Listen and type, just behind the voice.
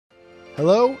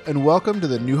Hello and welcome to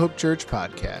the New Hope Church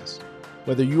podcast.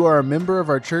 Whether you are a member of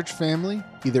our church family,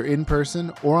 either in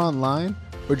person or online,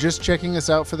 or just checking us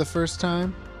out for the first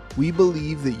time, we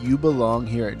believe that you belong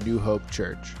here at New Hope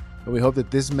Church, and we hope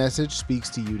that this message speaks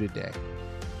to you today.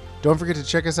 Don't forget to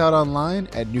check us out online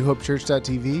at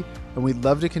newhopechurch.tv, and we'd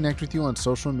love to connect with you on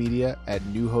social media at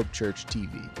New Hope Church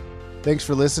TV. Thanks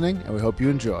for listening, and we hope you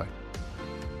enjoy.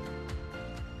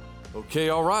 Okay,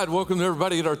 all right. Welcome to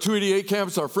everybody at our 288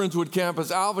 campus, our Friendswood campus,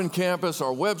 Alvin campus,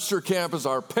 our Webster campus,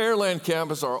 our Pearland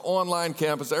campus, our online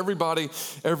campus. Everybody,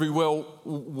 everywhere,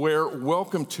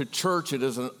 welcome to church. It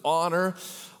is an honor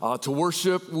to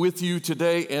worship with you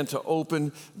today and to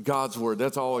open God's Word.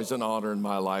 That's always an honor in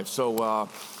my life. So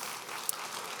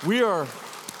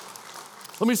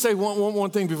let me say one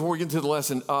thing before we get into the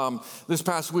lesson. This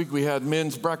past week, we had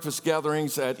men's breakfast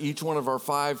gatherings at each one of our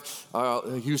 5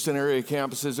 Houston area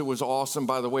campuses. It was awesome,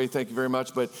 by the way. Thank you very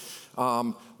much. But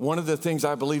one of the things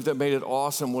I believe that made it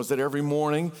awesome was that every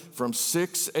morning from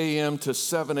 6 a.m. to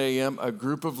 7 a.m., a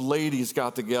group of ladies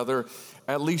got together,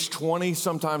 at least 20,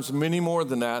 sometimes many more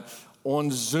than that,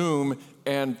 on Zoom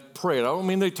and prayed. I don't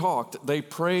mean they talked. They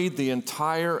prayed the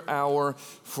entire hour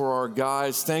for our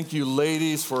guys. Thank you,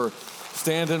 ladies, for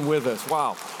standing with us.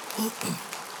 Wow.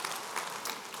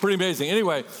 Pretty amazing.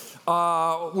 Anyway,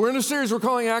 we're in a series we're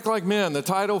calling Act Like Men. The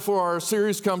title for our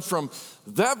series comes from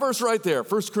that verse right there,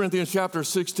 1 Corinthians chapter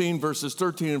 16, verses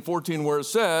 13 and 14, where it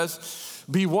says,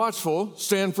 "Be watchful,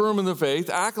 stand firm in the faith,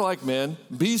 act like men,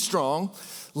 be strong.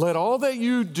 Let all that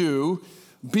you do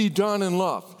be done in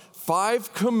love."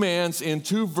 5 commands in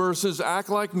 2 verses. Act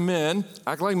like men,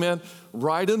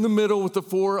 right in the middle with the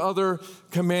 4 other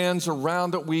commands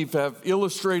around it. We have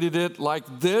illustrated it like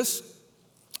this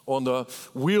on the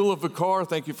wheel of a car.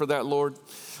 Thank you for that, Lord.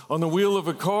 On the wheel of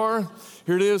a car,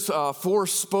 here it is, 4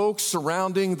 spokes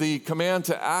surrounding the command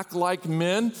to act like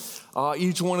men.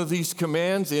 Each one of these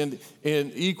commands in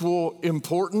equal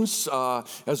importance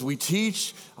as we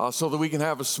teach so that we can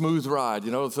have a smooth ride,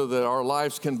 so that our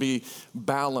lives can be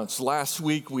balanced. Last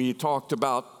week, we talked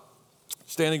about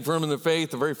standing firm in the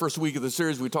faith. The very first week of the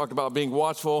series, we talked about being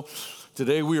watchful.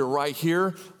 Today, we are right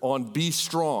here on be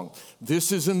strong.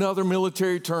 This is another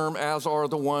military term, as are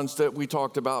the ones that we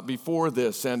talked about before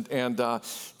this. And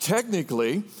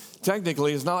technically,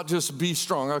 it's not just be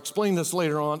strong. I'll explain this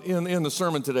later on in the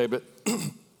sermon today, but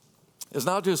it's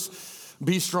not just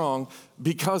be strong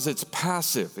because it's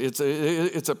passive. It's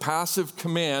a passive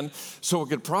command, so it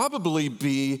could probably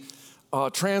be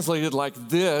translated like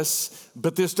this,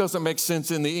 but this doesn't make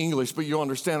sense in the English, but you'll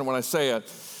understand it when I say it.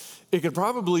 It could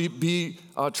probably be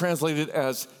translated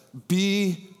as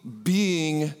be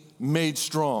being made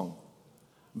strong.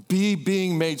 Be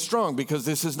being made strong, because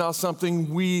this is not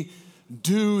something we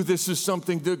do. This is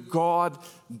something that God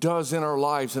does in our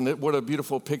lives, and what a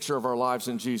beautiful picture of our lives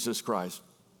in Jesus Christ.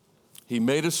 He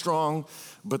made us strong,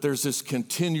 but there's this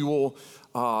continual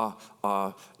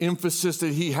emphasis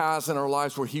that he has in our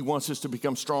lives where he wants us to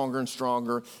become stronger and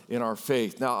stronger in our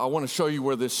faith. Now, I want to show you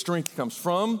where this strength comes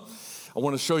from. I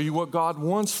want to show you what God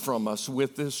wants from us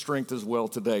with this strength as well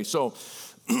today. So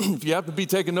if you have to be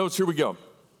taking notes, here we go.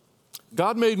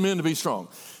 God made men to be strong.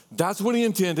 That's what he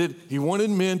intended. He wanted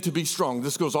men to be strong.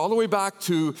 This goes all the way back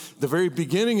to the very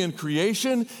beginning in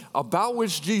creation, about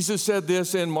which Jesus said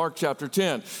this in Mark chapter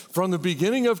 10. From the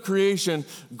beginning of creation,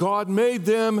 God made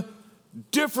them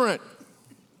different.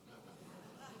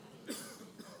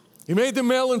 He made them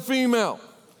male and female.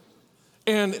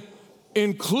 And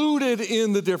included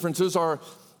in the differences are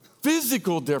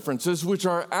physical differences, which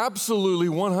are absolutely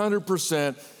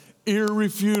 100%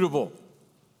 irrefutable.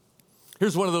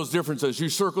 Here's one of those differences. You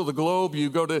circle the globe, you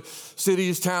go to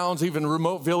cities, towns, even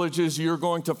remote villages, you're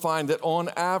going to find that on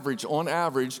average,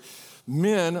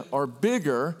 men are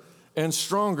bigger and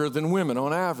stronger than women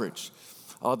on average.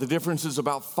 The difference is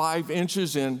about 5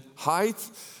 inches in height.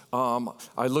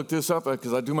 I looked this up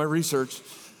because I do my research.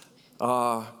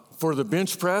 For the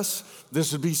bench press,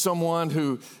 this would be someone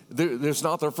who, it's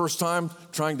not their first time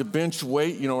trying to bench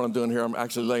weight. You know what I'm doing here? I'm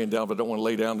actually laying down, but I don't want to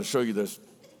lay down to show you this.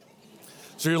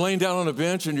 So you're laying down on a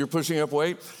bench and you're pushing up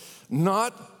weight.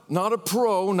 Not a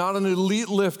pro, not an elite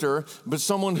lifter, but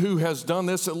someone who has done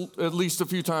this at least a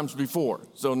few times before.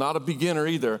 So not a beginner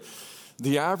either.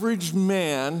 The average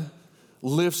man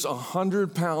lifts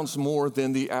 100 pounds more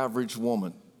than the average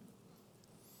woman.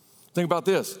 Think about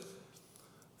this.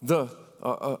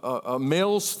 A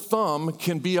male's thumb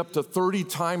can be up to 30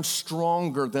 times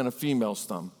stronger than a female's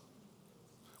thumb,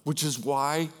 which is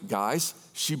why, guys,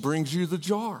 she brings you the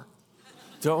jar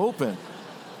to open.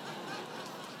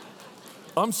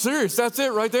 I'm serious. That's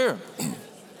it right there.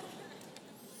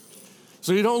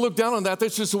 So you don't look down on that.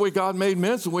 That's just the way God made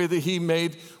men. It's the way that he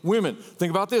made women. Think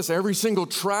about this. Every single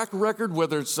track record,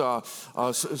 whether it's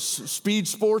speed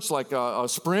sports like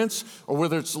sprints, or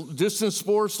whether it's distance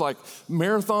sports like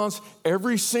marathons,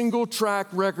 every single track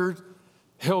record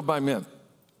held by men.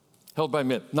 Held by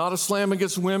men. Not a slam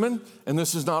against women, and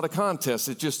this is not a contest.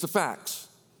 It's just the facts.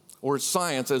 Or it's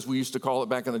science, as we used to call it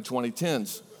back in the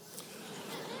 2010s.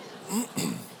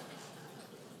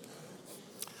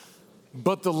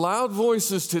 But the loud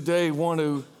voices today want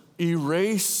to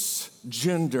erase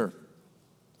gender.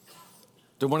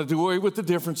 They want to do away with the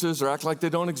differences or act like they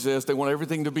don't exist. They want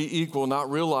everything to be equal, not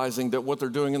realizing that what they're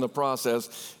doing in the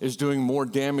process is doing more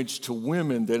damage to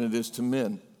women than it is to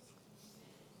men.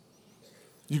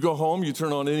 You go home, you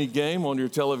turn on any game on your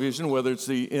television, whether it's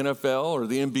the NFL or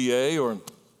the NBA or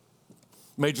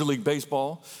Major League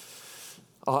Baseball,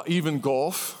 even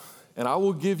golf, and I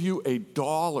will give you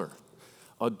 $1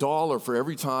 for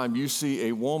every time you see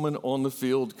a woman on the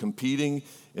field competing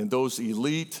in those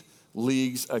elite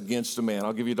leagues against a man.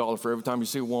 I'll give you $1 for every time you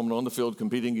see a woman on the field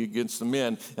competing against the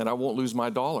men, and I won't lose my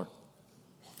 $1.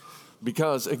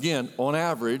 Because, again, on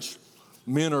average,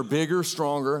 men are bigger,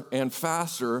 stronger, and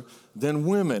faster than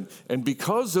women. And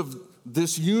because of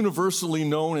this universally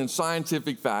known and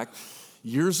scientific fact,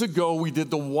 years ago we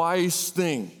did the wise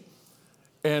thing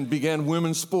and began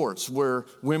women's sports where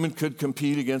women could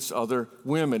compete against other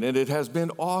women. And it has been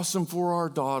awesome for our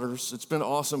daughters. It's been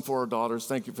awesome for our daughters.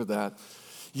 Thank you for that.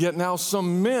 Yet now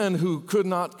some men who could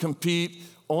not compete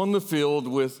on the field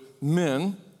with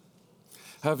men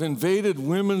have invaded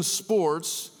women's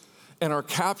sports and are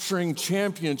capturing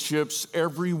championships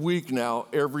every week now,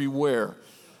 everywhere.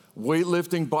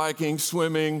 Weightlifting, biking,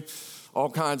 swimming, all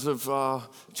kinds of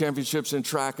championships in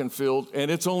track and field,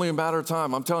 and it's only a matter of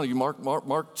time. I'm telling you,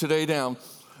 mark today down.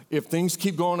 If things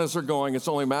keep going as they're going, it's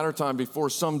only a matter of time before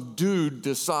some dude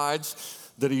decides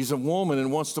that he's a woman and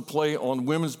wants to play on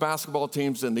women's basketball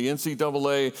teams in the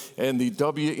NCAA and the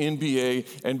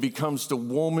WNBA and becomes the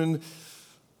woman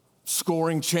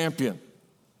scoring champion.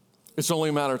 It's only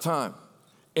a matter of time.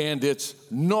 And it's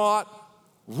not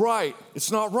right.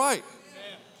 It's not right.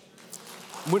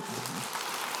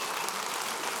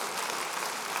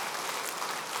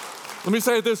 Let me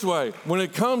say it this way. When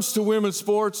it comes to women's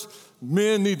sports,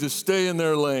 men need to stay in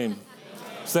their lane.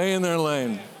 Stay in their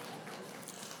lane.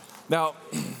 Now,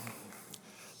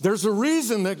 there's a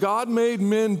reason that God made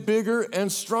men bigger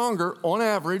and stronger on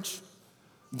average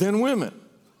than women.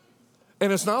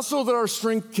 And it's not so that our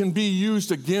strength can be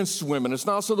used against women. It's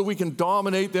not so that we can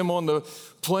dominate them on the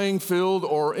playing field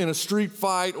or in a street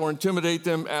fight or intimidate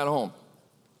them at home.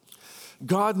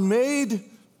 God made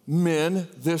men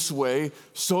this way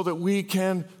so that we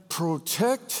can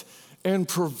protect and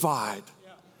provide.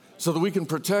 So that we can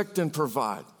protect and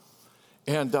provide.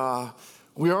 And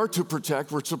we are to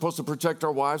protect. We're supposed to protect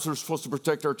our wives. We're supposed to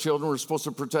protect our children. We're supposed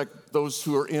to protect those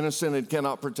who are innocent and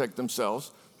cannot protect themselves.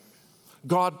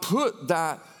 God put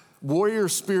that warrior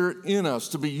spirit in us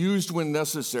to be used when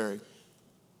necessary.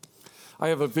 I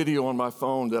have a video on my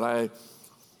phone that I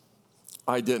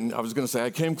was going to say, I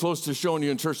came close to showing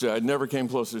you in church today. I never came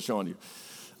close to showing you.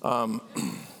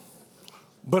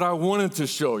 But I wanted to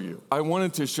show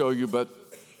you, but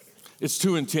it's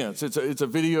too intense. It's a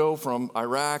video from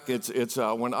Iraq. It's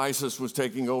when ISIS was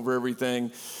taking over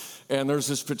everything. And there's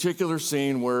this particular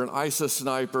scene where an ISIS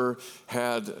sniper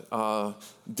had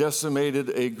decimated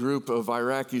a group of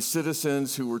Iraqi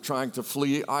citizens who were trying to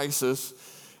flee ISIS.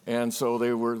 And so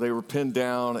they were pinned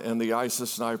down, and the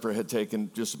ISIS sniper had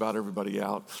taken just about everybody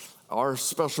out. Our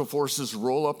special forces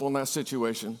roll up on that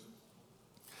situation. And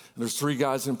there's 3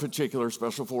 guys in particular,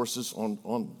 special forces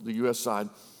on the U.S. side.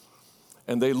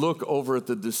 And they look over at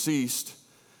the deceased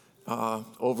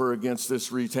over against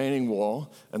this retaining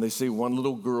wall, and they see one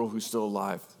little girl who's still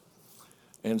alive.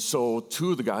 And so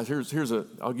 2 of the guys,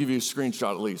 I'll give you a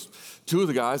screenshot at least. 2 of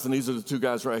the guys, and these are the 2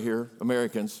 guys right here,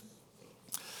 Americans,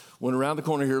 went around the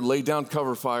corner here, laid down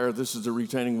cover fire. This is the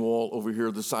retaining wall over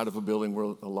here, the side of a building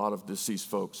where a lot of deceased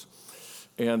folks.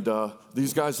 And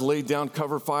these guys laid down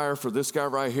cover fire for this guy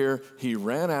right here. He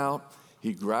ran out.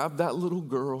 He grabbed that little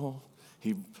girl.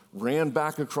 He ran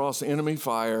back across enemy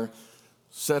fire,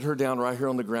 set her down right here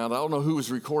on the ground. I don't know who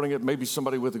was recording it, maybe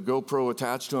somebody with a GoPro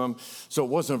attached to him. So it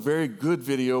wasn't a very good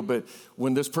video, but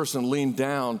when this person leaned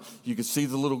down, you could see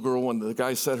the little girl when the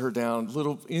guy set her down,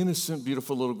 little innocent,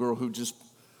 beautiful little girl who just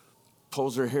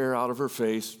pulls her hair out of her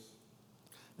face.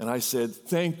 And I said,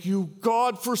 thank you,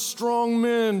 God, for strong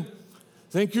men.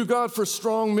 Thank you, God, for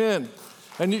strong men.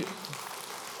 And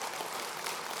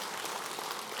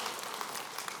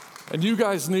you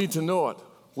guys need to know it.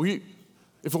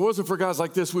 If it wasn't for guys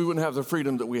like this, we wouldn't have the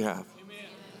freedom that we have. Amen.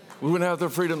 We wouldn't have the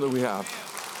freedom that we have.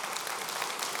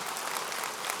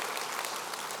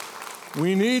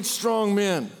 We need strong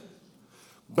men.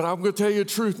 But I'm going to tell you the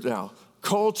truth now.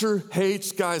 Culture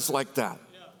hates guys like that.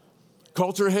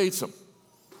 Culture hates them.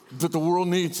 But the world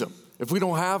needs them. If we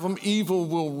don't have them, evil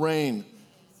will reign.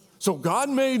 So God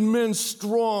made men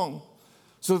strong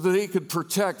so that they could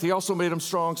protect. He also made them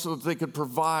strong so that they could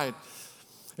provide.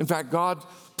 In fact, God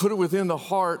put it within the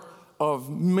heart of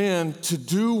men to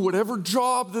do whatever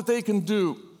job that they can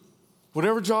do.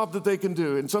 Whatever job that they can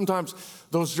do. And sometimes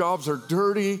those jobs are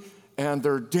dirty and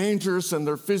they're dangerous and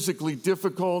they're physically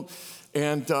difficult.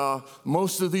 And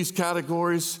most of these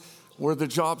categories where the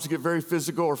jobs get very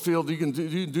physical or field, you can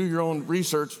do your own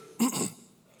research.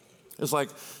 It's like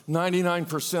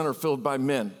 99% are filled by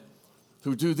men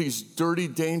who do these dirty,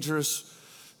 dangerous,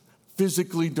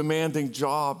 physically demanding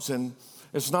jobs. And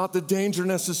it's not the danger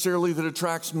necessarily that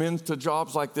attracts men to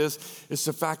jobs like this. It's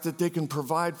the fact that they can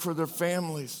provide for their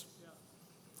families.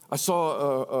 I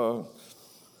saw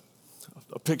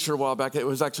a picture a while back. It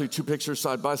was actually two pictures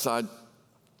side by side.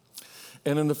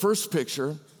 And in the first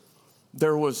picture,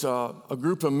 there was a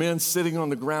group of men sitting on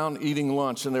the ground eating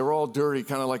lunch, and they were all dirty,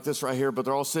 kind of like this right here, but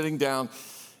they're all sitting down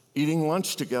eating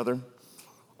lunch together.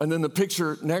 And then the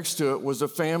picture next to it was a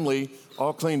family,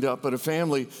 all cleaned up, but a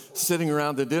family sitting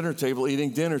around the dinner table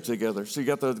eating dinner together. So you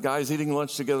got the guys eating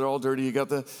lunch together, all dirty. You got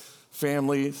the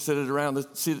family seated around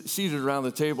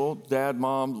the table, dad,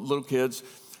 mom, little kids,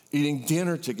 eating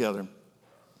dinner together.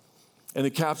 And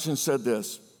the caption said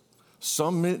this: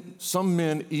 Some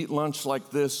men eat lunch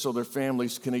like this so their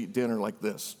families can eat dinner like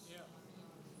this.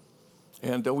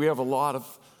 Yeah. And we have a lot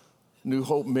of New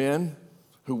Hope men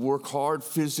who work hard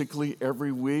physically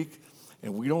every week,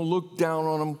 and we don't look down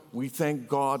on them. We thank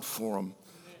God for them,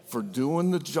 for doing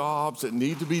the jobs that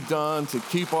need to be done to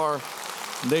keep our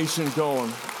nation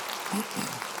going.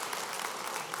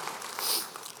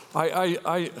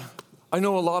 I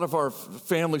know a lot of our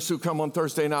families who come on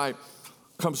Thursday night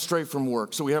come straight from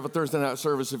work. So we have a Thursday night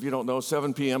service, if you don't know,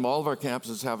 7 p.m. All of our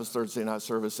campuses have a Thursday night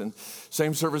service, and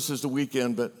same service as the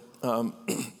weekend, but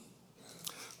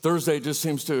Thursday just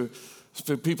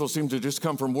people seem to just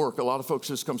come from work. A lot of folks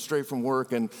just come straight from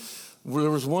work, and there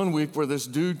was one week where this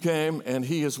dude came, and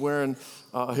he is wearing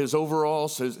his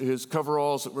overalls, his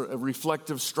coveralls,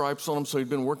 reflective stripes on them, so he'd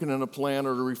been working in a plant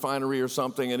or a refinery or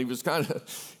something, and he was kind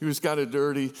of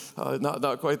dirty,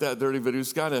 not quite that dirty, but he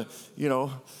was kind of,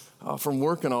 from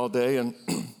working all day. And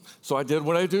so I did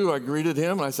what I do. I greeted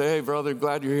him and I said, "Hey, brother,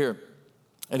 glad you're here."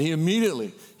 And he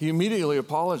immediately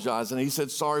apologized. And he said,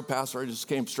 "Sorry, Pastor, I just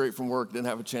came straight from work, didn't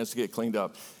have a chance to get cleaned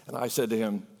up." And I said to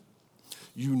him,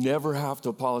 "You never have to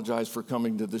apologize for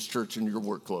coming to this church in your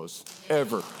work clothes.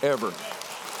 Ever, ever."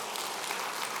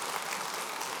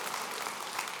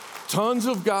 Tons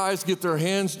of guys get their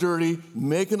hands dirty,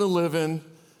 making a living,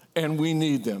 and we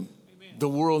need them. Amen. The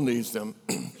world needs them.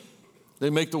 They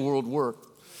make the world work.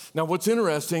 Now, what's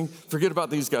interesting, forget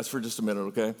about these guys for just a minute,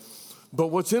 okay? But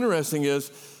what's interesting is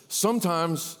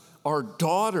sometimes our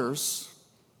daughters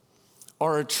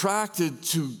are attracted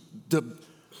to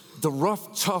the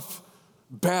rough, tough,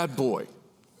 bad boy,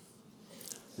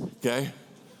 okay?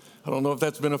 I don't know if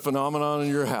that's been a phenomenon in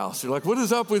your house. You're like, "What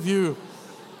is up with you?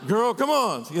 Girl, come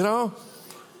on,"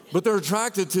 But they're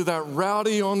attracted to that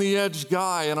rowdy, on-the-edge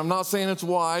guy, and I'm not saying it's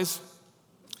wise.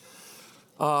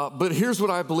 But here's what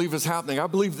I believe is happening. I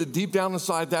believe that deep down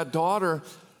inside, that daughter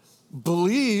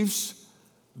believes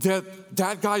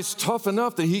that guy's tough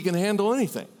enough that he can handle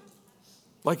anything.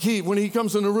 Like when he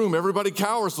comes in the room, everybody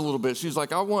cowers a little bit. She's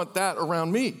like, "I want that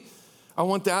around me. I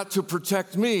want that to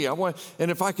protect me. And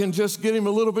if I can just get him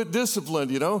a little bit disciplined,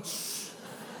 he'll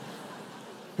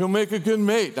make a good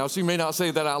mate." Now, she may not say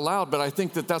that out loud, but I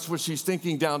think that that's what she's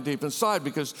thinking down deep inside,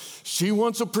 because she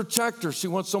wants a protector. She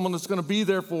wants someone that's going to be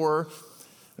there for her.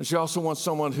 And she also wants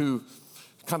someone who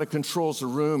kind of controls the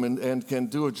room and can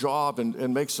do a job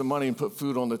and make some money and put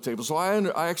food on the table. So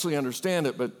I actually understand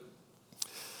it, but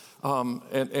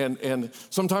and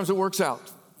sometimes it works out.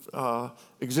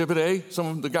 Exhibit A, some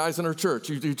of the guys in our church,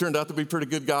 you turned out to be pretty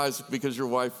good guys because your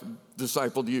wife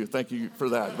discipled you. Thank you for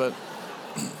that. But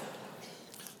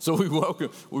so we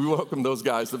welcome those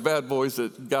guys, the bad boys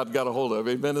that God got a hold of.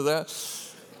 Amen to that.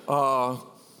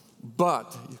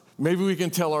 But maybe we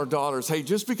can tell our daughters, hey,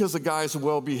 just because a guy's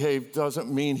well-behaved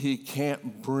doesn't mean he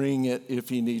can't bring it if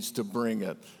he needs to bring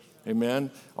it. Amen?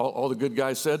 All the good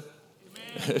guys said?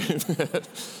 Amen.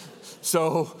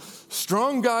 So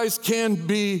strong guys can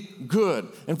be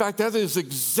good. In fact, that is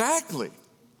exactly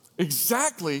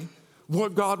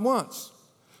what God wants.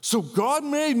 So God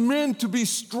made men to be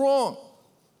strong.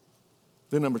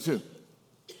 Then number two,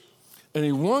 and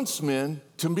he wants men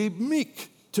to be meek.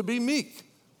 to be meek.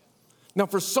 Now,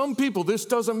 for some people, this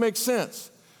doesn't make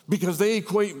sense because they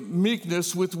equate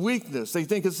meekness with weakness. They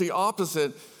think it's the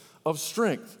opposite of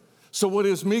strength. So what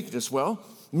is meekness? Well,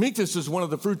 meekness is one of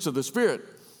the fruits of the Spirit.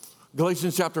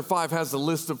 Galatians chapter 5 has a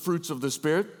list of fruits of the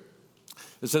Spirit.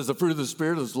 It says the fruit of the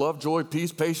Spirit is love, joy,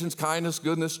 peace, patience, kindness,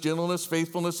 goodness, gentleness,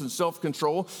 faithfulness, and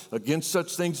self-control. Against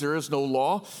such things there is no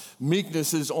law.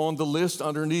 Meekness is on the list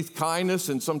underneath kindness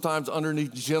and sometimes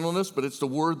underneath gentleness, but it's the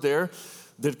word there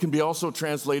that can be also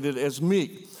translated as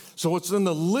meek. So it's in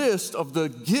the list of the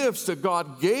gifts that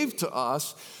God gave to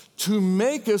us to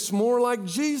make us more like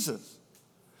Jesus.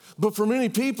 But for many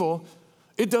people,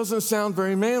 it doesn't sound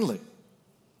very manly.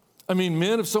 I mean,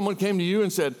 men, if someone came to you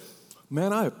and said,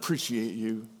 man, I appreciate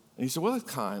you. And you said, well,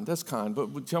 that's kind,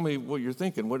 but tell me what you're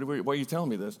thinking. Why are you telling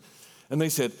me this? And they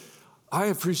said, I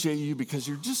appreciate you because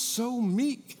you're just so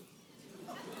meek.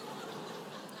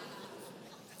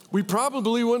 We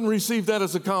probably wouldn't receive that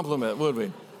as a compliment, would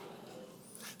we?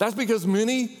 That's because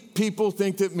many people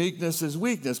think that meekness is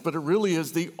weakness, but it really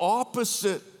is the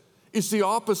opposite. It's the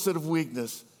opposite of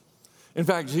weakness. In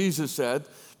fact, Jesus said,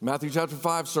 Matthew chapter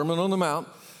 5, Sermon on the Mount,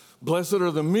 blessed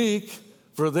are the meek,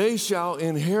 for they shall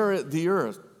inherit the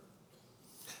earth.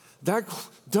 That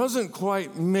doesn't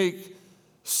quite make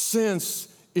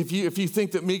sense if you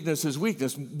think that meekness is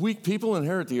weakness. Weak people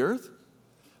inherit the earth?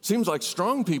 Seems like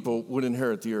strong people would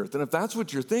inherit the earth. And if that's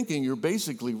what you're thinking, you're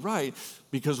basically right,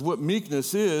 because what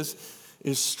meekness is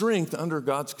strength under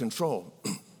God's control.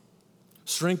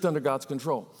 Strength under God's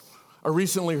control. I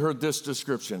recently heard this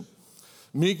description.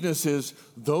 Meekness is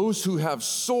those who have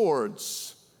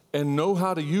swords and know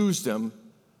how to use them,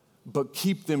 but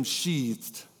keep them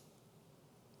sheathed.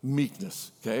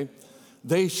 Meekness, okay?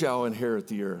 They shall inherit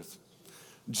the earth.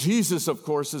 Jesus, of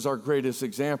course, is our greatest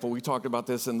example. We talked about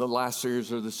this in the last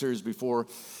series or the series before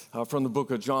from the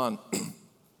book of John.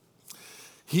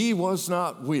 He was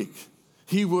not weak.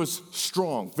 He was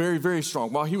strong, very, very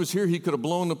strong. While he was here, he could have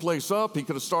blown the place up. He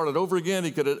could have started over again.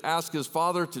 He could have asked his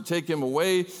Father to take him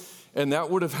away, and that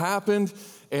would have happened.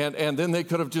 And then they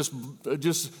could have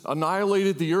just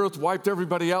annihilated the earth, wiped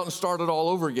everybody out, and started all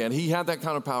over again. He had that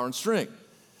kind of power and strength.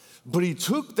 But he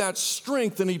took that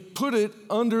strength and he put it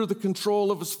under the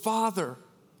control of his Father.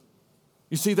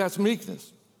 You see, that's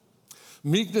meekness.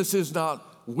 Meekness is not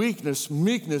weakness.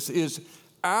 Meekness is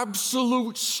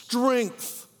absolute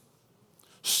strength.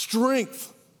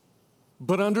 Strength,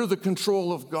 but under the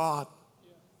control of God.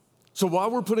 So while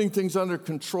we're putting things under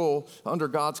control, under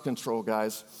God's control,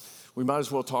 guys, we might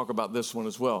as well talk about this one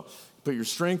as well. Put your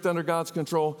strength under God's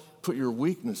control. Put your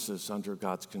weaknesses under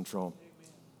God's control.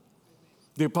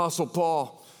 The Apostle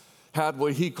Paul had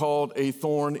what he called a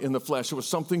thorn in the flesh. It was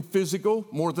something physical,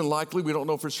 more than likely. We don't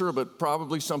know for sure, but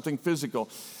probably something physical.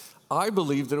 I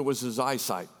believe that it was his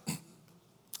eyesight.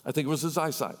 I think it was his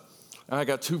eyesight. And I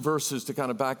got two verses to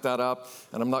kind of back that up,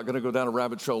 and I'm not going to go down a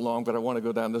rabbit trail long, but I want to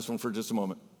go down this one for just a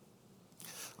moment.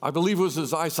 I believe it was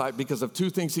his eyesight because of two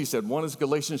things he said. One is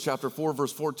Galatians chapter 4,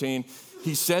 verse 14.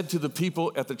 He said to the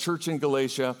people at the church in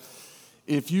Galatia,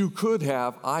 if you could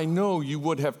have, I know you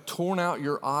would have torn out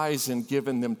your eyes and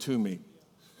given them to me.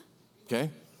 Okay?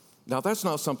 Now, that's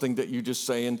not something that you just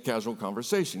say in casual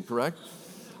conversation, correct?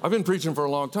 I've been preaching for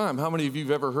a long time. How many of you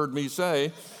have ever heard me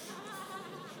say,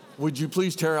 would you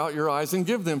please tear out your eyes and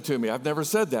give them to me? I've never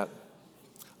said that.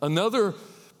 Another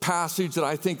passage that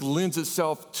I think lends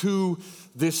itself to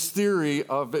this theory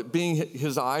of it being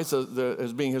his eyes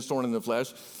as being his thorn in the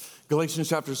flesh, Galatians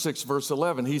chapter 6, verse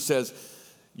 11, he says,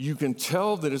 you can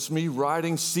tell that it's me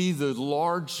writing, see the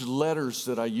large letters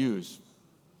that I use.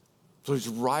 So he's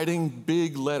writing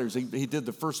big letters. He did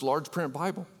the first large print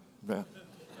Bible. Yeah.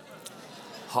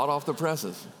 Hot off the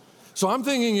presses. So I'm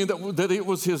thinking that it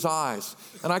was his eyes.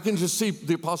 And I can just see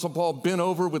the Apostle Paul bent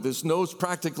over with his nose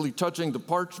practically touching the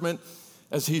parchment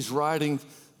as he's writing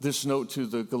this note to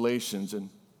the Galatians. And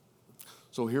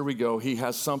so here we go. He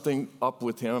has something up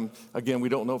with him. Again, we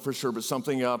don't know for sure, but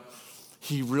something up.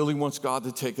 He really wants God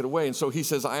to take it away. And so he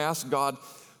says, I asked God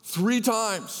 3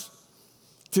 times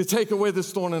to take away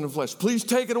this thorn in the flesh. Please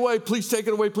take it away. Please take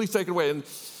it away. Please take it away.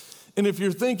 And if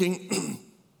you're thinking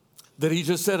that he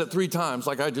just said it 3 times,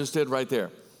 like I just did right there,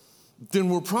 then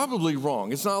we're probably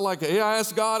wrong. It's not like, hey, I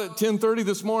asked God at 10:30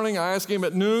 this morning. I asked him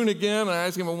at noon again. And I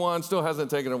asked him at 1, still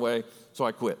hasn't taken it away. So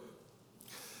I quit.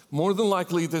 More than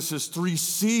likely, this is 3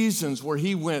 seasons where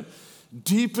he went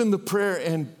deep in the prayer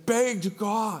and begged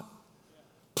God,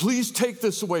 please take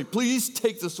this away. Please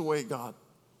take this away, God.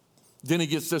 Then he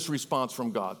gets this response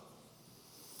from God.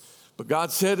 But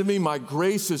God said to me, my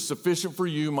grace is sufficient for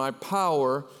you. My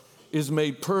power is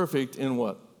made perfect in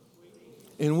what?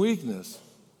 In weakness.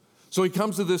 So he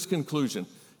comes to this conclusion.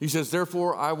 He says,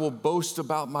 therefore, I will boast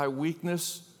about my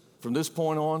weakness from this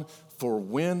point on, for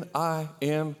when I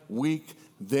am weak,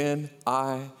 then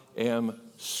I am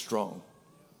strong.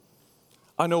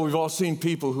 I know we've all seen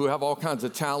people who have all kinds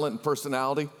of talent and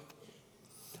personality,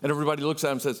 and everybody looks at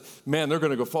them and says, man, they're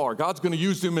going to go far. God's going to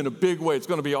use them in a big way. It's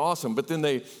going to be awesome. But then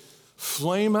they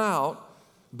flame out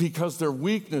because their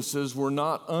weaknesses were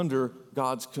not under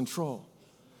God's control.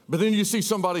 But then you see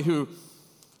somebody who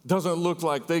doesn't look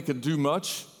like they could do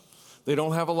much. They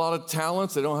don't have a lot of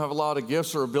talents. They don't have a lot of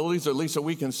gifts or abilities, or at least that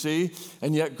we can see.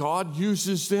 And yet God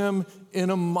uses them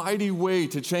in a mighty way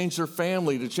to change their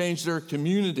family, to change their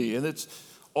community. And it's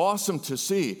awesome to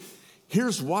see.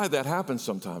 Here's why that happens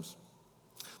sometimes.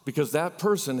 Because that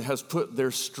person has put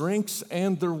their strengths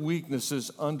and their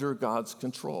weaknesses under God's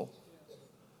control.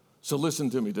 So listen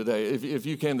to me today. If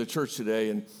you came to church today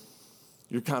and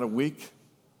you're kind of weak,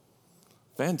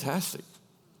 fantastic.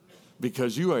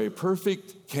 Because you are a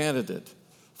perfect candidate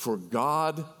for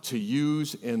God to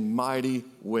use in mighty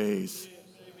ways.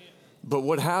 But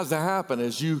what has to happen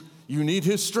is you need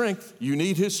His strength. You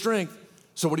need His strength.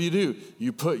 So what do?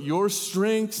 You put your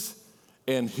strengths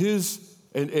and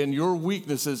your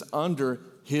weaknesses under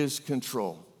His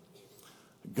control.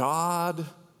 God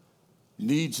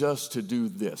needs us to do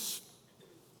this.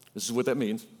 This is what that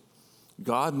means.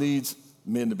 God needs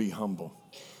men to be humble.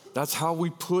 That's how we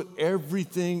put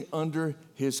everything under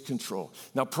His control.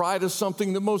 Now, pride is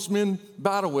something that most men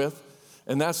battle with,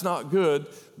 and that's not good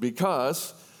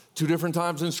because 2 different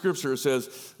times in Scripture it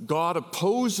says, God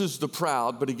opposes the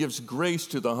proud, but He gives grace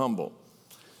to the humble.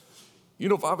 You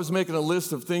know, if I was making a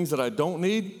list of things that I don't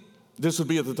need, this would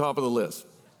be at the top of the list.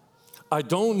 I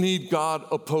don't need God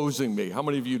opposing me. How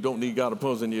many of you don't need God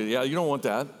opposing you? Yeah, you don't want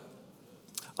that.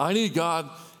 I need God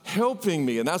helping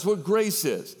me, and that's what grace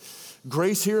is.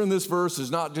 Grace here in this verse is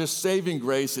not just saving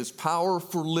grace, it's power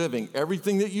for living.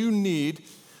 Everything that you need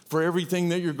for everything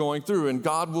that you're going through, and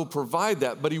God will provide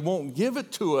that, but He won't give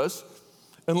it to us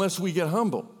unless we get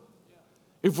humble.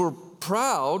 If we're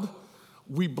proud,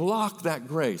 we block that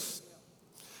grace.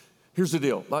 Here's the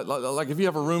deal. Like if you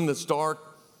have a room that's dark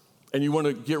and you want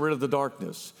to get rid of the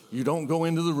darkness, you don't go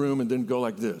into the room and then go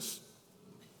like this.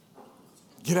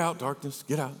 Get out, darkness,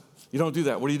 get out. You don't do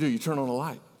that. What do? You turn on the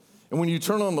light. And when you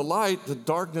turn on the light, the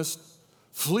darkness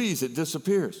flees, it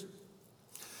disappears.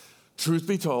 Truth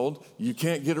be told, you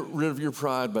can't get rid of your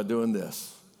pride by doing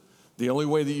this. The only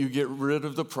way that you get rid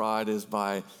of the pride is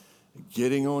by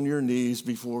getting on your knees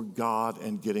before God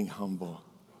and getting humble.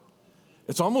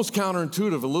 It's almost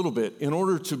counterintuitive a little bit. In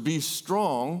order to be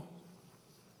strong,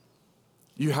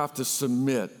 you have to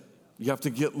submit. You have to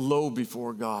get low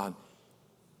before God.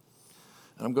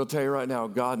 And I'm going to tell you right now,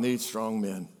 God needs strong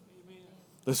men.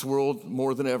 This world,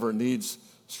 more than ever, needs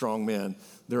strong men.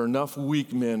 There are enough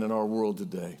weak men in our world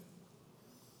today.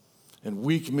 And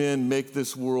weak men make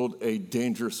this world a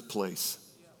dangerous place.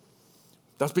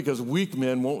 That's because weak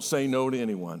men won't say no to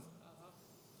anyone.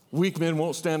 Weak men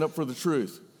won't stand up for the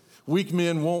truth. Weak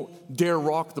men won't dare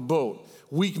rock the boat.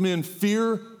 Weak men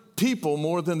fear people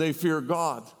more than they fear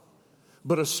God.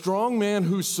 But a strong man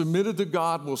who's submitted to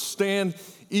God will stand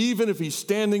even if he's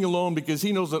standing alone, because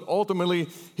he knows that ultimately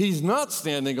he's not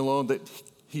standing alone, that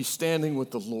he's standing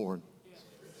with the Lord.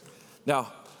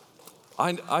 Now,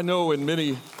 I know in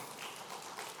many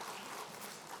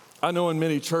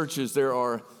churches there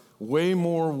are way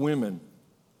more women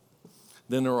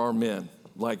than there are men.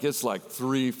 Like it's like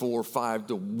 3, 4, 5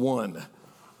 to 1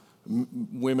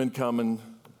 women coming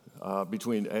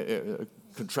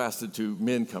contrasted to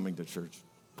men coming to church.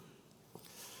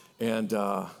 And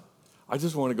I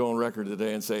just want to go on record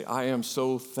today and say I am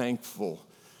so thankful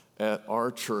at our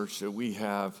church that we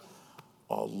have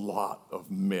a lot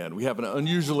of men. We have an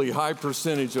unusually high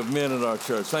percentage of men in our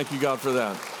church. Thank you, God, for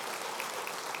that.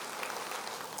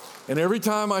 And every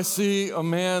time I see a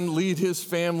man lead his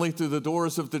family through the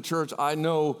doors of the church, I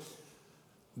know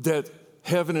that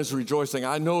heaven is rejoicing.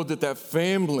 I know that that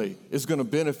family is going to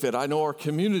benefit. I know our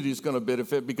community is going to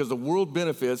benefit, because the world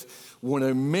benefits when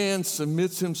a man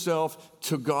submits himself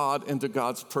to God and to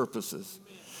God's purposes.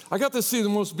 I got to see the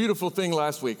most beautiful thing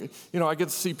last week. You know, I get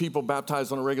to see people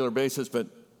baptized on a regular basis, but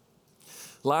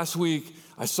last week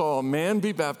I saw a man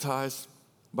be baptized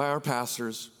by our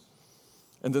pastors,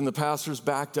 and then the pastors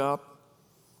backed up,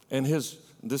 and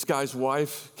this guy's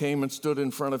wife came and stood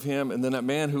in front of him, and then that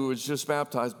man who was just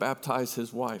baptized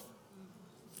his wife.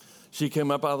 She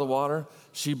came up out of the water,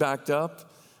 she backed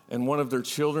up, and one of their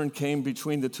children came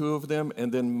between the two of them,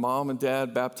 and then mom and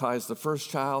dad baptized the first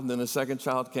child, and then the second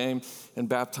child came and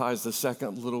baptized the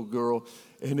second little girl,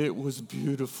 and it was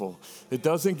beautiful. It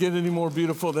doesn't get any more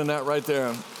beautiful than that right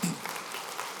there.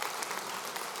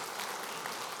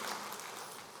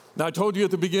 Now, I told you at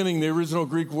the beginning, the original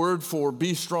Greek word for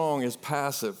be strong is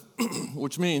passive,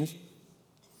 which means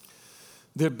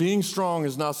that being strong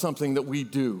is not something that we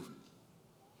do.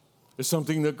 It's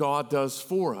something that God does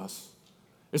for us.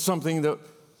 It's something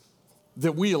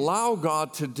that we allow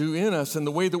God to do in us, and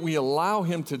the way that we allow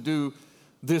him to do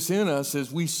this in us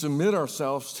is we submit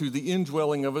ourselves to the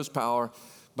indwelling of his power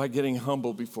by getting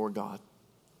humble before God.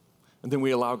 And then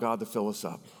we allow God to fill us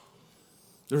up.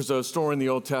 There's a story in the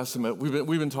Old Testament. We've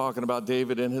been talking about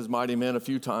David and his mighty men a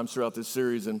few times throughout this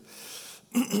series, and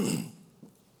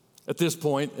at this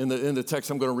point in the text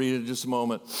I'm going to read in just a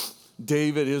moment,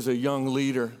 David is a young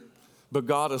leader, but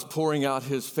God is pouring out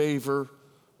his favor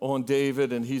on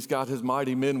David, and he's got his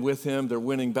mighty men with him. They're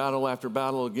winning battle after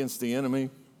battle against the enemy.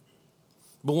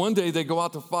 But one day they go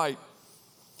out to fight,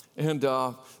 and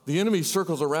the enemy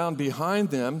circles around behind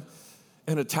them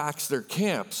and attacks their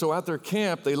camp. So at their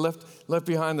camp, they left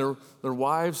behind their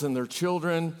wives and their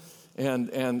children and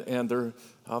their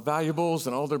valuables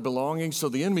and all their belongings. So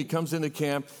the enemy comes into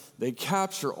camp. They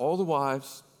capture all the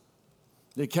wives.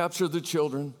 They capture the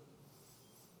children.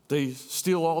 They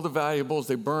steal all the valuables.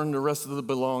 They burn the rest of the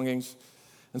belongings.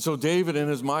 And so David and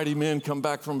his mighty men come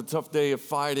back from a tough day of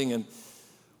fighting, and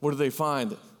what do they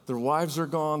find? Their wives are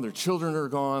gone, their children are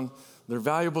gone, their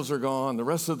valuables are gone, the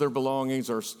rest of their belongings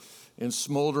are in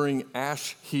smoldering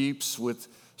ash heaps with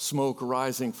smoke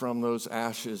rising from those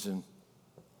ashes. And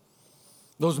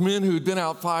those men who'd been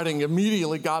out fighting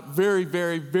immediately got very,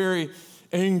 very, very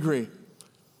angry.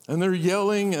 And they're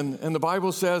yelling, and the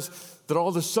Bible says that all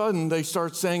of a sudden they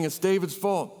start saying it's David's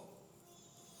fault.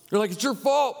 They're like, it's your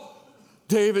fault,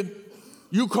 David.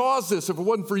 You caused this. If it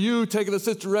wasn't for you taking us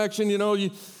this direction,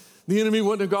 the enemy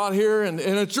wouldn't have got here, and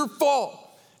it's your fault.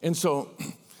 And so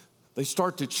they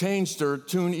start to change their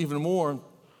tune even more.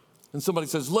 And somebody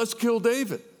says, let's kill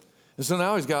David. And so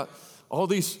now he's got all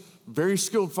these very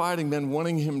skilled fighting men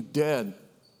wanting him dead.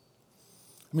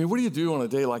 I mean, what do you do on a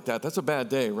day like that? That's a bad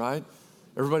day, right?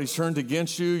 Everybody's turned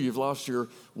against you. You've lost your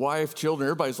wife, children.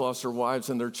 Everybody's lost their wives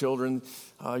and their children.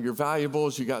 Your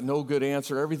valuables, you got no good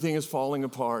answer. Everything is falling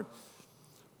apart.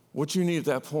 What you need at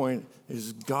that point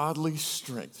is godly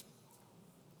strength.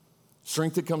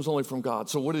 Strength that comes only from God.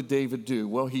 So what did David do?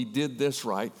 Well, he did this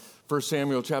right. 1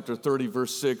 Samuel chapter 30,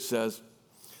 verse 6 says,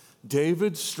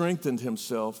 David strengthened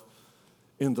himself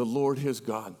in the Lord his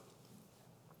God.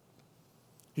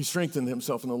 He strengthened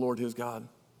himself in the Lord his God.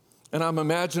 And I'm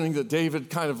imagining that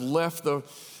David kind of left the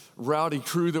rowdy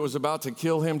crew that was about to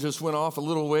kill him, just went off a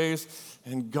little ways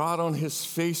and got on his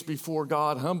face before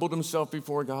God, humbled himself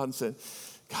before God and said,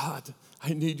 God,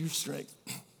 I need your strength.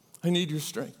 I need your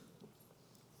strength.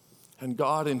 And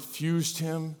God infused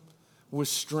him with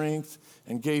strength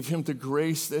and gave him the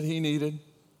grace that he needed.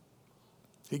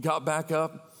 He got back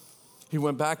up. He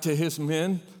went back to his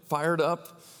men, fired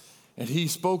up, and he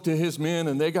spoke to his men,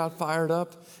 and they got fired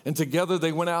up. And together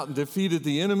they went out and defeated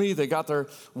the enemy. They got their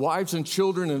wives and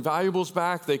children and valuables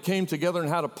back. They came together and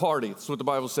had a party. That's what the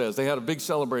Bible says. They had a big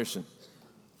celebration.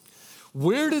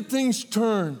 Where did things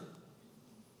turn?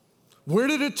 Where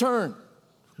did it turn?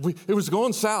 It was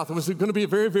going south. It was going to be a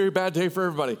very, very bad day for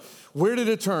everybody. Where did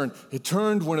it turn? It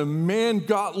turned when a man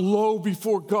got low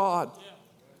before God.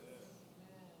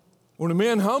 When a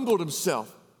man humbled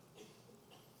himself.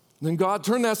 Then God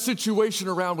turned that situation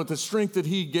around with the strength that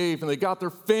he gave, and they got their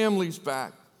families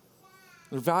back,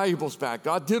 their valuables back.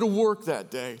 God did a work that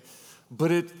day,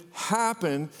 but it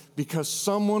happened because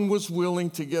someone was willing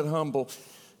to get humble.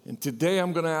 And today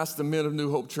I'm going to ask the men of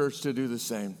New Hope Church to do the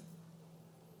same.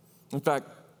 In fact,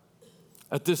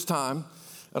 at this time,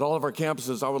 at all of our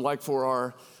campuses, I would like for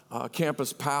our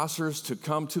campus pastors to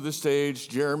come to the stage.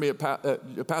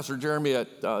 Pastor Jeremy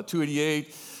at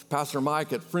 288, Pastor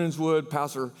Mike at Friendswood,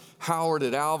 Pastor Howard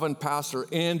at Alvin, Pastor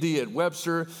Andy at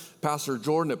Webster, Pastor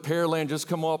Jordan at Pearland. Just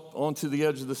come up onto the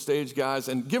edge of the stage, guys,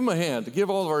 and give them a hand. Give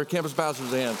all of our campus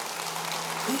pastors a hand.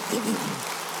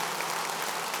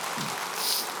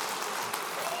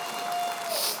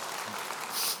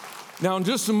 Now, in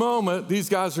just a moment, these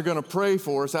guys are going to pray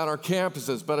for us at our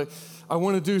campuses, but I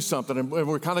want to do something, and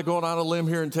we're kind of going on a limb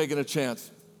here and taking a chance.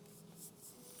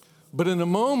 But in a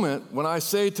moment, when I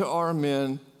say to our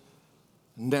men,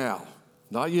 now,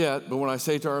 not yet, but when I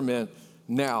say to our men,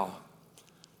 now,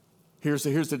 here's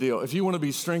the deal. If you want to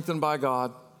be strengthened by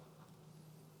God,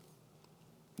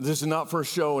 this is not for a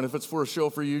show, and if it's for a show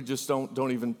for you, just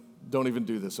don't even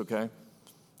do this, okay?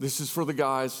 This is for the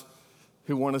guys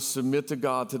who want to submit to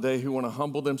God today, who want to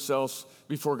humble themselves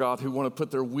before God, who want to put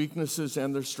their weaknesses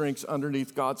and their strengths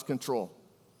underneath God's control.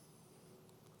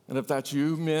 And if that's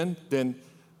you, men, then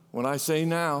when I say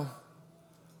now,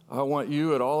 I want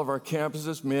you at all of our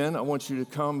campuses, men, I want you to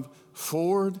come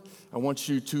forward. I want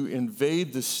you to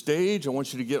invade the stage. I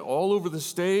want you to get all over the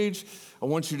stage. I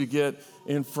want you to get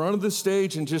in front of the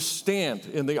stage and just stand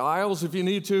in the aisles if you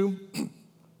need to.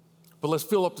 But let's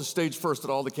fill up the stage first at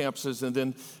all the campuses and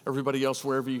then everybody else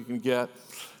wherever you can get.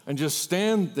 And just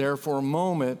stand there for a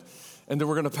moment, and then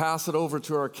we're going to pass it over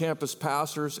to our campus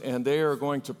pastors, and they are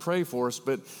going to pray for us.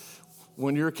 But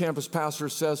when your campus pastor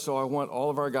says so, I want all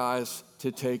of our guys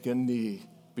to take a knee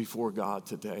before God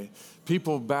today.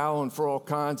 People bowing for all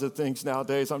kinds of things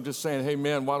nowadays. I'm just saying, hey,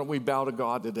 man, why don't we bow to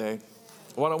God today?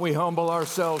 Why don't we humble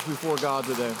ourselves before God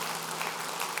today?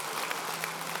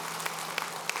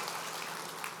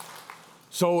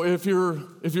 So if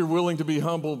you're willing to be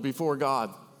humbled before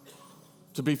God,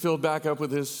 to be filled back up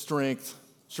with His strength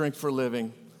for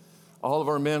living, all of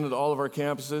our men at all of our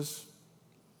campuses,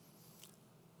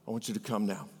 I want you to come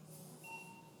now.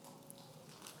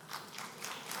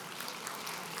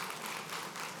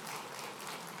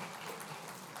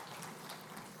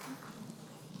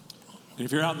 And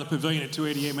if you're out in the pavilion at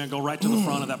 288, man, go right to the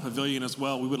front of that pavilion as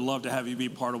well. We would love to have you be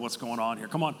part of what's going on here.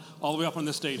 Come on, all the way up on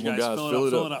this stage, guys.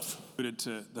 Fill it up.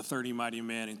 To the 30 mighty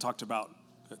men and talked about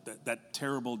that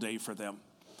terrible day for them.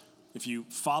 If you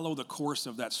follow the course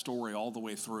of that story all the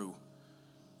way through,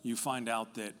 you find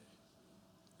out that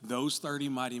those 30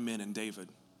 mighty men and David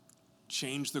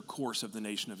changed the course of the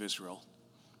nation of Israel.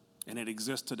 And it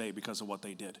exists today because of what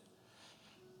they did.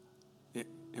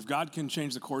 If God can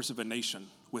change the course of a nation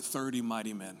with 30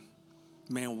 mighty men,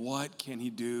 man, what can He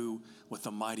do with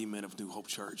the mighty men of New Hope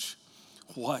Church?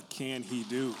 What can He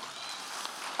do?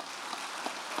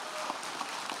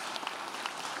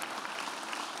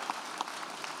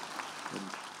 And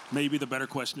maybe the better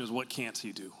question is, what can't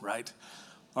He do, right?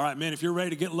 All right, man, if you're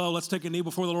ready to get low, let's take a knee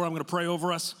before the Lord. I'm going to pray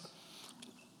over us.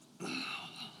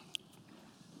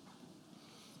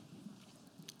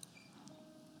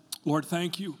 Lord,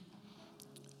 thank you.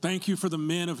 Thank you for the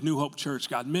men of New Hope Church,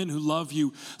 God, men who love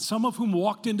you, some of whom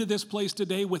walked into this place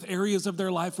today with areas of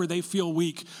their life where they feel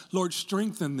weak. Lord,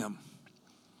 strengthen them.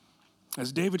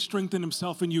 As David strengthened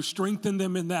himself in you, strengthen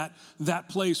them in that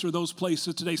place or those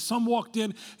places today. Some walked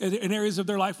in areas of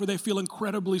their life where they feel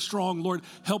incredibly strong. Lord,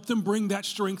 help them bring that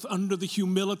strength under the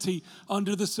humility,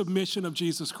 under the submission of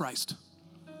Jesus Christ.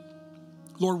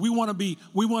 Lord, we want to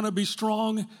be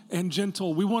strong and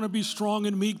gentle. We want to be strong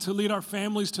and meek to lead our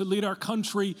families, to lead our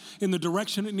country in the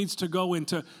direction it needs to go in,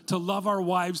 to love our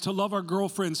wives, to love our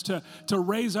girlfriends, to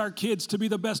raise our kids, to be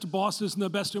the best bosses and the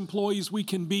best employees we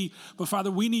can be. But Father,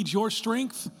 we need your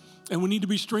strength, and we need to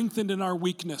be strengthened in our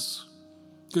weakness.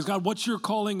 Because God, what you're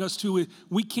calling us to,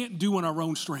 we can't do in our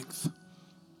own strength.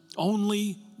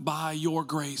 Only by your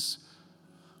grace.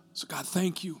 So God,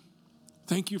 thank you.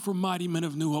 Thank you for mighty men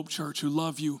of New Hope Church who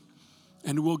love you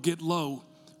and will get low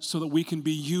so that we can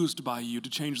be used by you to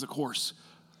change the course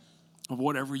of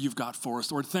whatever you've got for us.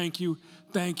 Lord, thank you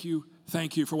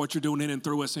for what you're doing in and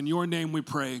through us. In your name we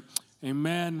pray.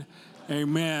 Amen.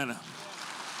 Amen.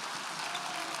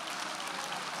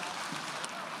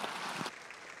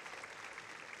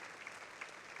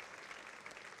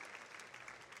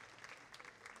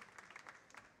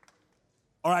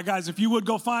 All right, guys, if you would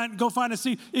go find a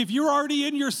seat. If you're already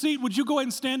in your seat, would you go ahead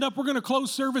and stand up? We're going to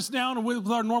close service down with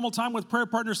our normal time with prayer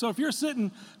partners. So if you're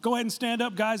sitting, go ahead and stand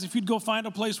up, guys. If you'd go find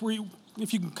a place where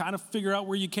if you can kind of figure out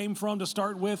where you came from to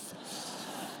start with.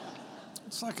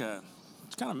 It's kind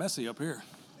of messy up here.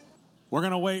 We're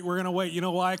going to wait. You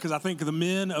know why? Because I think the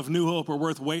men of New Hope are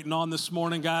worth waiting on this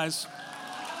morning, guys.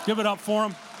 Give it up for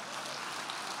them.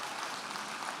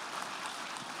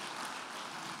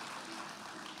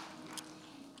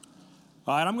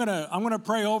 All right, I'm gonna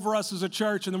pray over us as a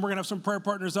church, and then we're gonna have some prayer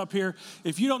partners up here.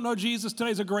 If you don't know Jesus,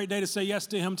 today's a great day to say yes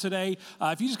to Him today.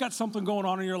 If you just got something going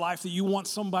on in your life that you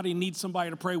need somebody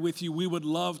to pray with you, we would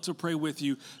love to pray with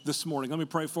you this morning. Let me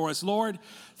pray for us. Lord,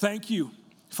 thank you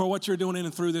for what you're doing in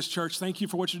and through this church. Thank you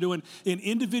for what you're doing in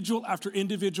individual after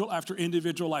individual after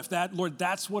individual life. Lord,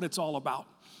 that's what it's all about.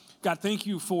 God, thank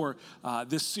you for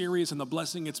this series and the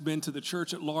blessing it's been to the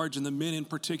church at large and the men in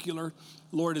particular.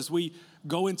 Lord, as we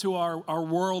go into our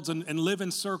worlds and live in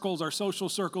circles, our social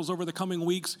circles over the coming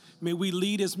weeks, may we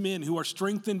lead as men who are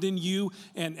strengthened in you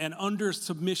and under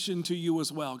submission to you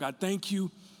as well. God, thank you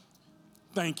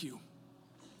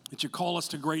that you call us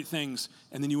to great things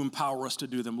and then you empower us to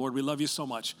do them. Lord, we love you so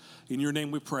much. In your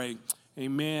name we pray.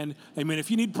 Amen. Amen.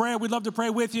 If you need prayer, we'd love to pray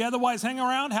with you. Otherwise, hang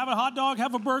around, have a hot dog,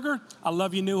 have a burger. I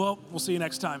love you, New Hope. We'll see you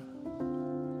next time.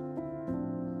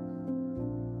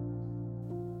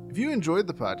 If you enjoyed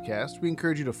the podcast, we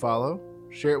encourage you to follow,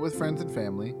 share it with friends and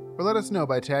family, or let us know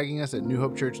by tagging us at New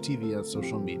Hope Church TV on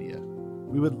social media.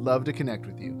 We would love to connect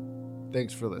with you.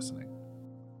 Thanks for listening.